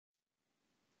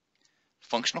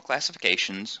Functional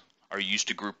classifications are used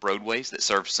to group roadways that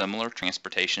serve similar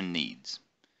transportation needs.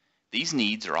 These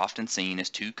needs are often seen as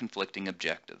two conflicting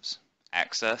objectives: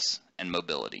 access and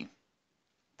mobility.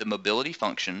 The mobility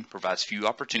function provides few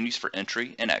opportunities for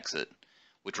entry and exit,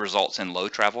 which results in low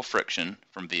travel friction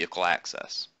from vehicle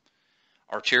access.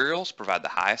 Arterials provide the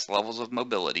highest levels of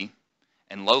mobility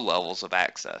and low levels of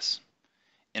access.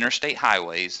 Interstate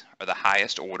highways are the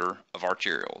highest order of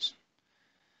arterials.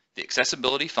 The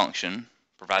accessibility function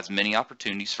provides many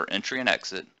opportunities for entry and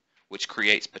exit, which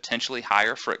creates potentially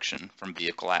higher friction from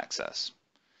vehicle access.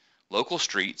 Local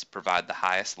streets provide the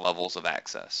highest levels of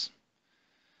access.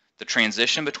 The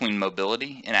transition between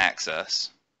mobility and access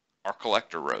are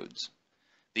collector roads.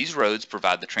 These roads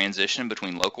provide the transition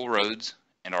between local roads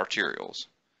and arterials.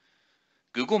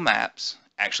 Google Maps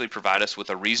actually provide us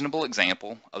with a reasonable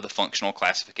example of the functional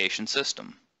classification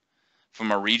system.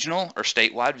 From a regional or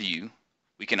statewide view,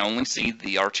 we can only see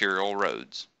the arterial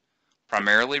roads,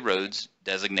 primarily roads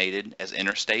designated as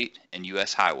interstate and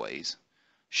U.S. highways,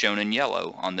 shown in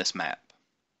yellow on this map.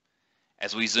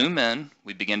 As we zoom in,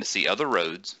 we begin to see other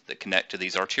roads that connect to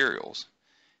these arterials.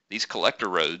 These collector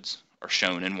roads are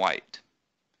shown in white.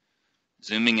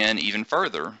 Zooming in even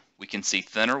further, we can see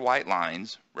thinner white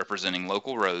lines representing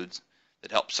local roads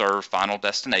that help serve final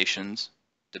destinations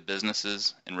to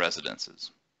businesses and residences.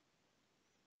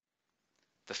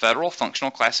 The Federal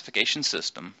Functional Classification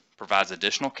System provides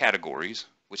additional categories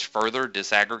which further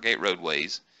disaggregate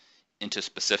roadways into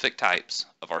specific types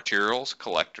of arterials,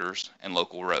 collectors, and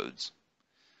local roads.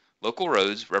 Local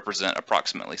roads represent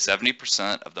approximately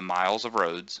 70% of the miles of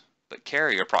roads, but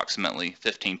carry approximately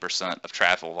 15% of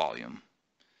travel volume.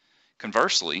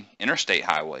 Conversely, interstate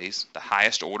highways, the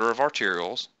highest order of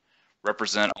arterials,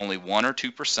 represent only 1 or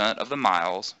 2% of the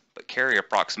miles, but carry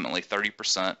approximately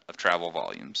 30% of travel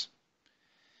volumes.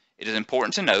 It is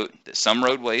important to note that some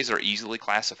roadways are easily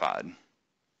classified.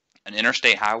 An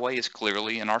interstate highway is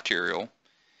clearly an arterial,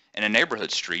 and a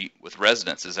neighborhood street with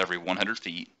residences every 100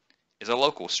 feet is a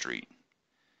local street.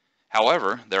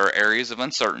 However, there are areas of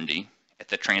uncertainty at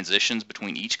the transitions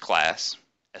between each class,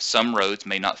 as some roads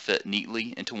may not fit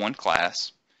neatly into one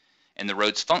class, and the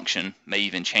road's function may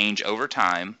even change over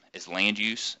time as land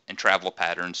use and travel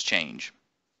patterns change.